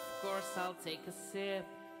 Of course I'll take a sip.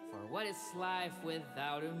 For what is life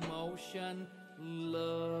without emotion?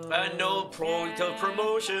 Look And no point of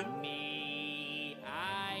promotion. at me.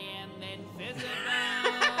 I am invisible.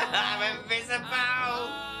 I'm invisible. I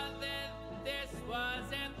thought that this was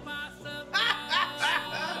impossible.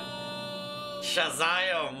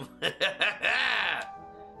 Shazam!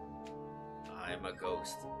 I'm a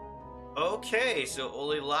ghost. Okay, so it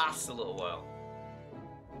only lasts a little while.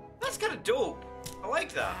 That's kind of dope. I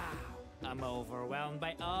like that. I'm overwhelmed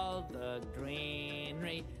by all the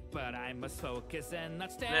greenery, but I must focus and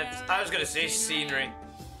not stare. I was gonna say scenery.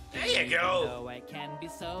 There you go. Though I can be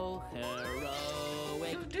so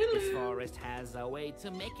heroic, this forest has a way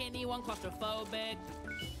to make anyone claustrophobic.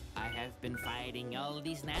 I have been fighting all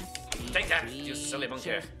these nasty Take that, you silly monkey.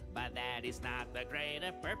 creatures, but that is not the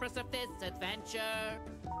greater purpose of this adventure.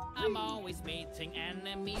 I'm always meeting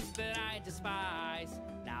enemies that I despise.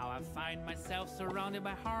 Now I find myself surrounded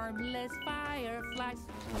by harmless fireflies.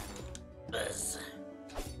 Buzz.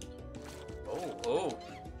 Oh,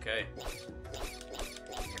 okay.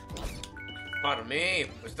 Pardon me.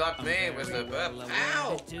 Was that me? Was the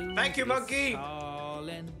ow! Thank you, monkey.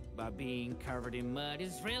 But being covered in mud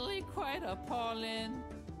is really quite appalling.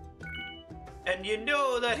 And you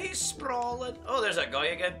know that he's sprawling. Oh, there's that guy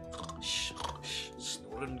again.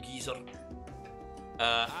 Snoring geezer.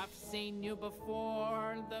 I've seen you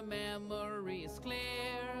before, the memory is clear.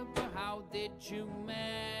 But how did you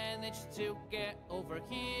manage to get over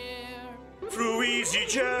here? Through easy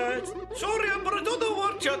chat. Sorry, but I don't know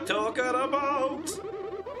what you're talking about.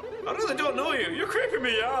 I really don't know you. You're creeping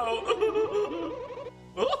me out.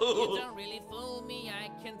 You don't really fool me, I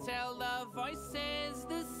can tell the voice is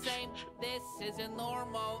the same. This isn't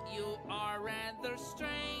normal, you are rather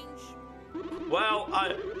strange. Well,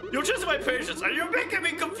 you're just my patience, and you're making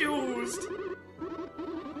me confused.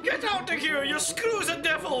 Get out of here, your screws are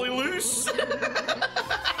definitely loose.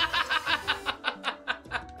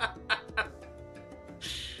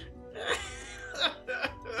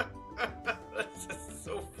 This is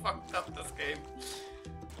so fucked up, this game.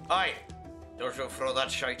 Aye, don't you throw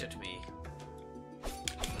that shite at me.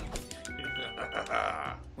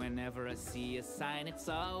 Whenever I see a sign, it's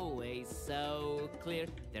always so clear.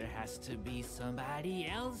 There has to be somebody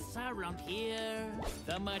else around here.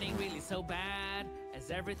 The mudding really so bad as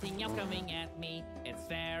everything else coming at me. It's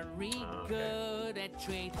very good at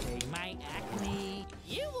treating my acne.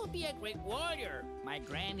 You will be a great warrior, my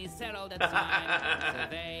granny said all the time.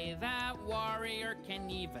 Today that warrior can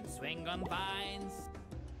even swing on vines.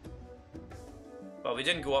 Well, we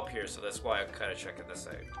didn't go up here, so that's why I'm kind of checking this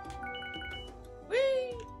out.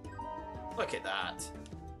 Whee! Look at that.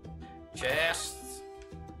 Chests.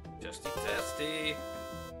 Testy testy.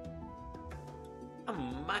 A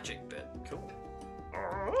magic bit. Cool.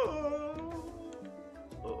 Uh-oh,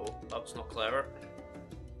 that was not clever.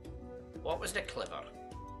 What was the clever?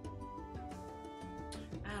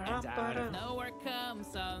 And out of nowhere comes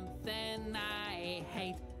something I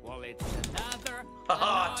hate. Well, it's another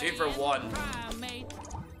Haha, 2 for 1. primate.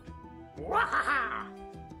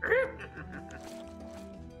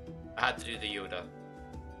 I had to do the Yoda.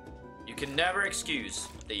 You can never excuse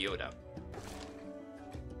the Yoda.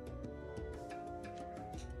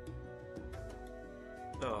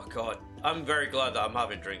 Oh god. I'm very glad that I'm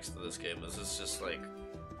having drinks to this game. This is just like...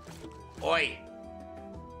 Oi!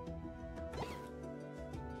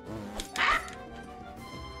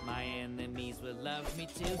 My enemies would love me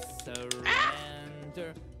to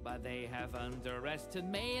surrender, but they have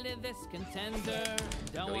underestimated this contender.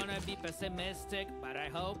 Don't wanna be pessimistic, but I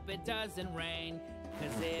hope it doesn't rain.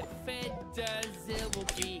 Cause if it does, it will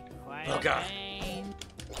be quite a pain.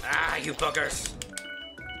 Ah, you buggers!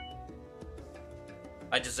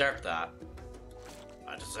 I deserve that.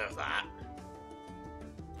 I deserve that.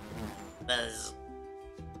 Buzz.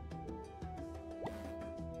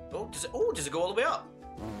 Oh, does it go all the way up?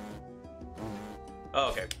 Oh,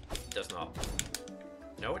 okay. It does not.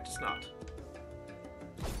 No, it does not.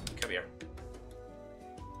 Come here.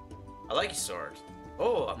 I like your sword.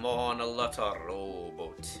 Oh, I'm on a little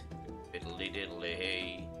rowboat. Diddly diddly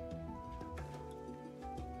hey.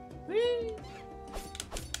 Whee!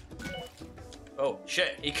 Oh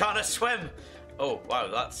shit, he can't swim! Oh wow,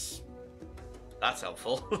 that's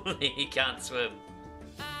helpful. He can't swim.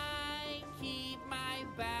 I keep my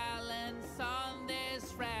balance on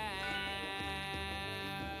this raft,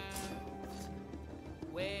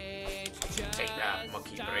 which just Take that,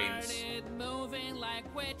 monkey brains. started moving like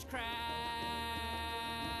witchcraft.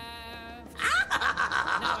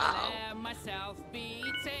 Now I let myself be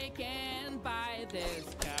taken by this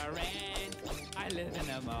current. I live in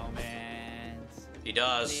a moment. He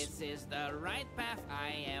does. This is the right path,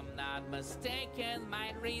 I am not mistaken.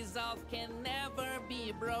 My resolve can never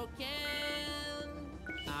be broken.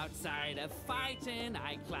 Outside of fighting,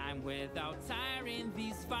 I climb without tiring.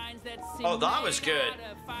 These vines that seem Oh, that was made good.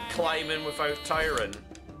 out of fire. Climbing without tiring.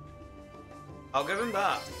 I'll give him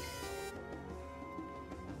that.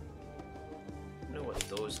 I know what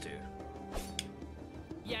those do.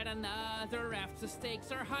 Yet another raft, the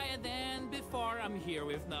stakes are higher than before. I'm here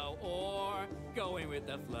with no oar, going with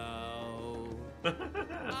the flow.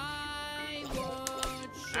 I would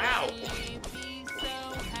surely be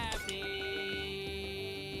so happy.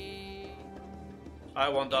 I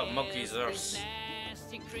want that monkey's if arse. these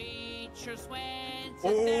nasty creatures went to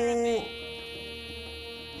Ooh. therapy.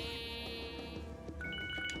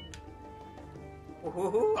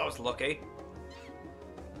 Ooh, I was lucky.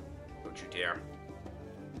 Don't you dare.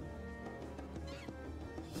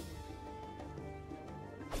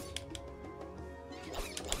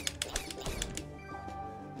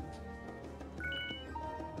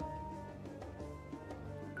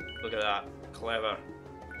 Look at that. Clever.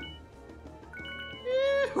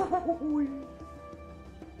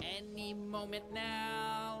 Any moment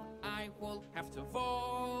now, I will have to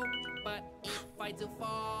fall. But if I do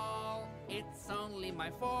fall, it's only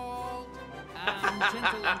my fault. I'm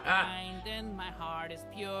gentle and kind, and my heart is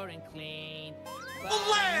pure and clean. But I'm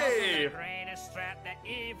also the greatest threat that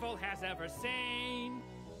evil has ever seen.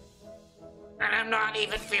 And I'm not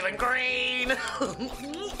even feeling green.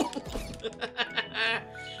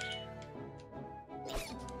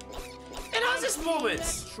 It has its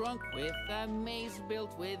moments. Trunk with a maze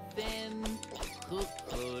built within. Who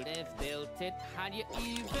could have built it? How do you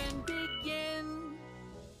even begin?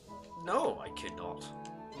 No, I could not.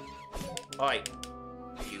 Oi,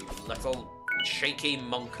 you little shaky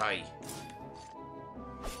monkey.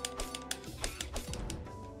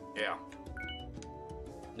 Yeah.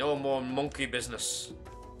 No more monkey business.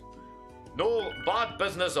 No bad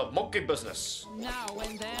business of monkey business. Now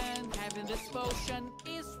and then, having this potion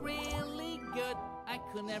is really good. I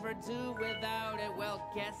could never do without it. Well,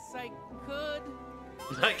 guess I could.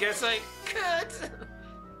 I guess I could.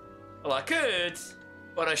 Well, I could,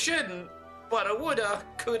 but I shouldn't. But I woulda,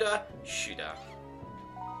 coulda, shoulda.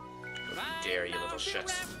 Don't you dare, you little shit.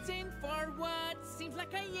 For what seems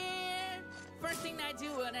like a year. First thing I do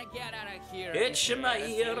when I get out of here. It's is my get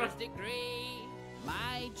a year. serious degree.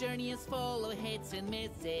 My journey is full of hits and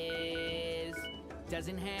misses.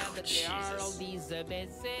 Doesn't have that there are all these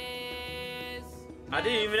abysses. I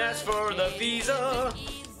didn't even ask for the visa.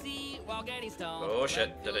 Easy while getting stoned. Oh shit,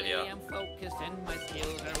 Luckily, did it, yeah. I'm focused and my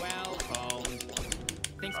skills are well honed.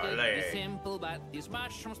 Things could be Allez. simple, but these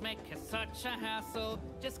mushrooms make it such a hassle.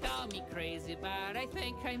 Just call me crazy, but I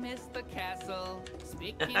think I missed the castle.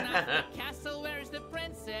 Speaking of the castle, where's the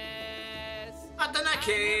princess? At the I never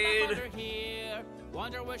kid. found her here.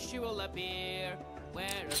 Wonder where she will appear.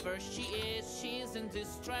 Wherever she is, she's in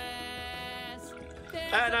distress.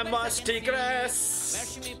 There's And a I place must can digress. see Where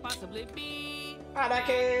she may possibly be.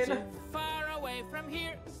 Anakin. Too far away from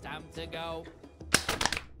here. It's time to go.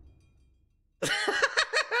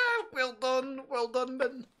 Well done,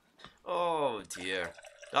 Ben. Oh dear.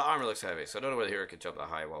 That armor looks heavy, so I don't know whether the hero can jump that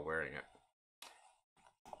high while wearing it.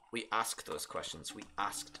 We asked those questions.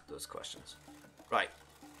 Right.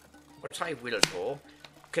 But I will go,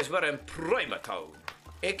 because we're in Primatown,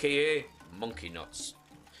 aka Monkey Nuts.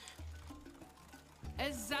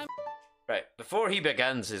 As I'm Right, before he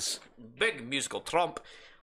begins his big musical trump,